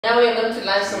Now we are going to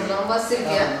learn some numbers,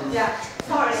 Sylvia. Yeah.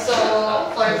 Sorry.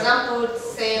 So, for example,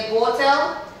 say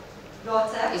bottle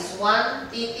Daughter. is 1,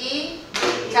 30,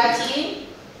 30,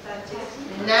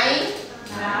 9,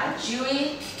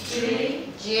 Jui,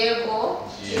 Jego,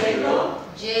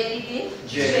 J30,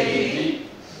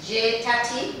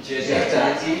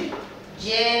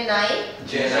 J9,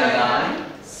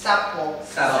 Sapo,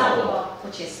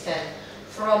 which is 10.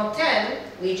 From 10,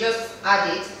 we just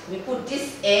add it. We put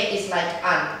this A is like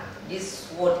an, this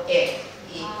word A.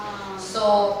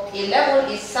 So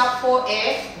 11 is Sapo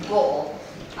A, go.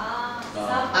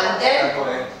 And then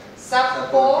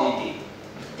Sapo,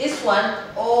 this one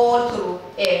all through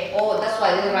A. Oh, that's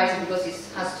why I didn't write it because it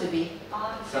has to be.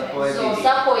 So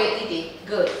Sapo A Titi,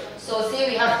 good. So see,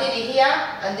 we have Titi here,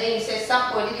 and then you say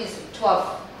Sapo A Titi is 12.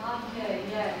 Okay,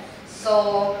 yes.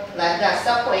 So like that,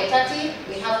 Sapo A 30,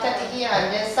 we have 30 here,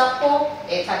 and then Sapo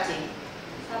A 30.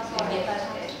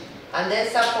 And then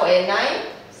Sapo A 9,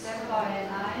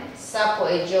 Sapo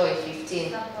A Joy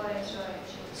 15.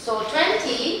 So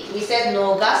 20, we said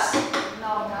no gas.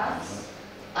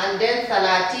 And then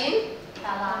 13,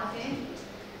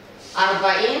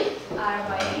 Arba'in,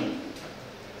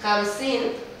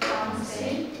 Kamsin,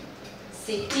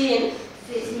 16,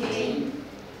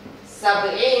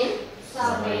 Sab'in,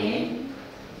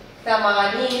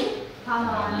 Tamanin,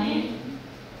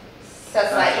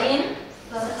 Sasa'in,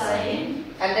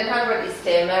 and then 100 is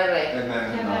Temere.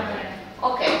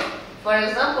 Okay. For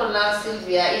example, now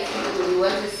Sylvia, if you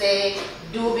want to say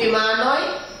Dubi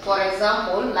Manoi, for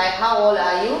example, like how old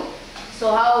are you?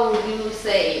 So how would you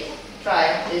say it?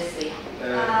 Try, let's see.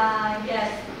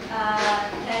 Yes.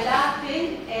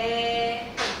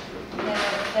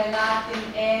 Telatin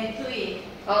tui.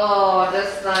 Oh,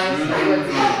 that's nice.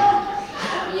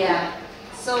 Yeah.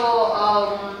 So,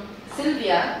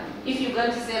 Sylvia, if you're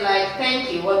going to say like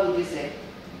thank you, what would you say?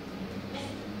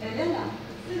 Elena.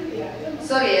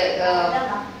 Sorry,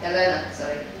 Elena,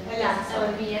 sorry.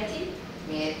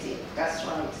 Mieti, that's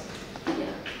right.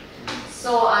 Yeah.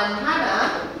 So, and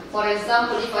Hannah, for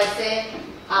example, if I say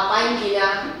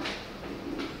Apangina,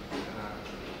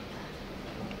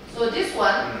 so this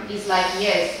one is like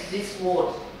yes, this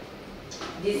word,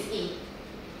 this E.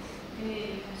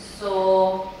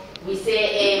 So we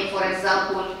say A, for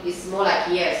example, is more like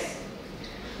yes.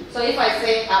 So if I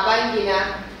say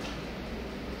Apangina,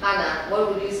 Hannah, what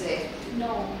would you say?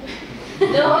 No.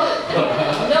 No?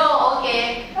 No,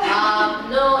 okay.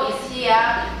 No is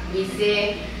here, we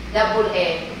say double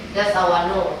A. That's our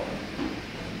no.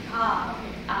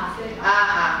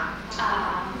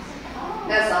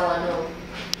 That's our no.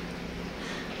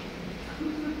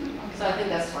 So I think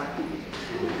that's fine.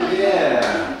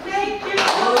 Yeah.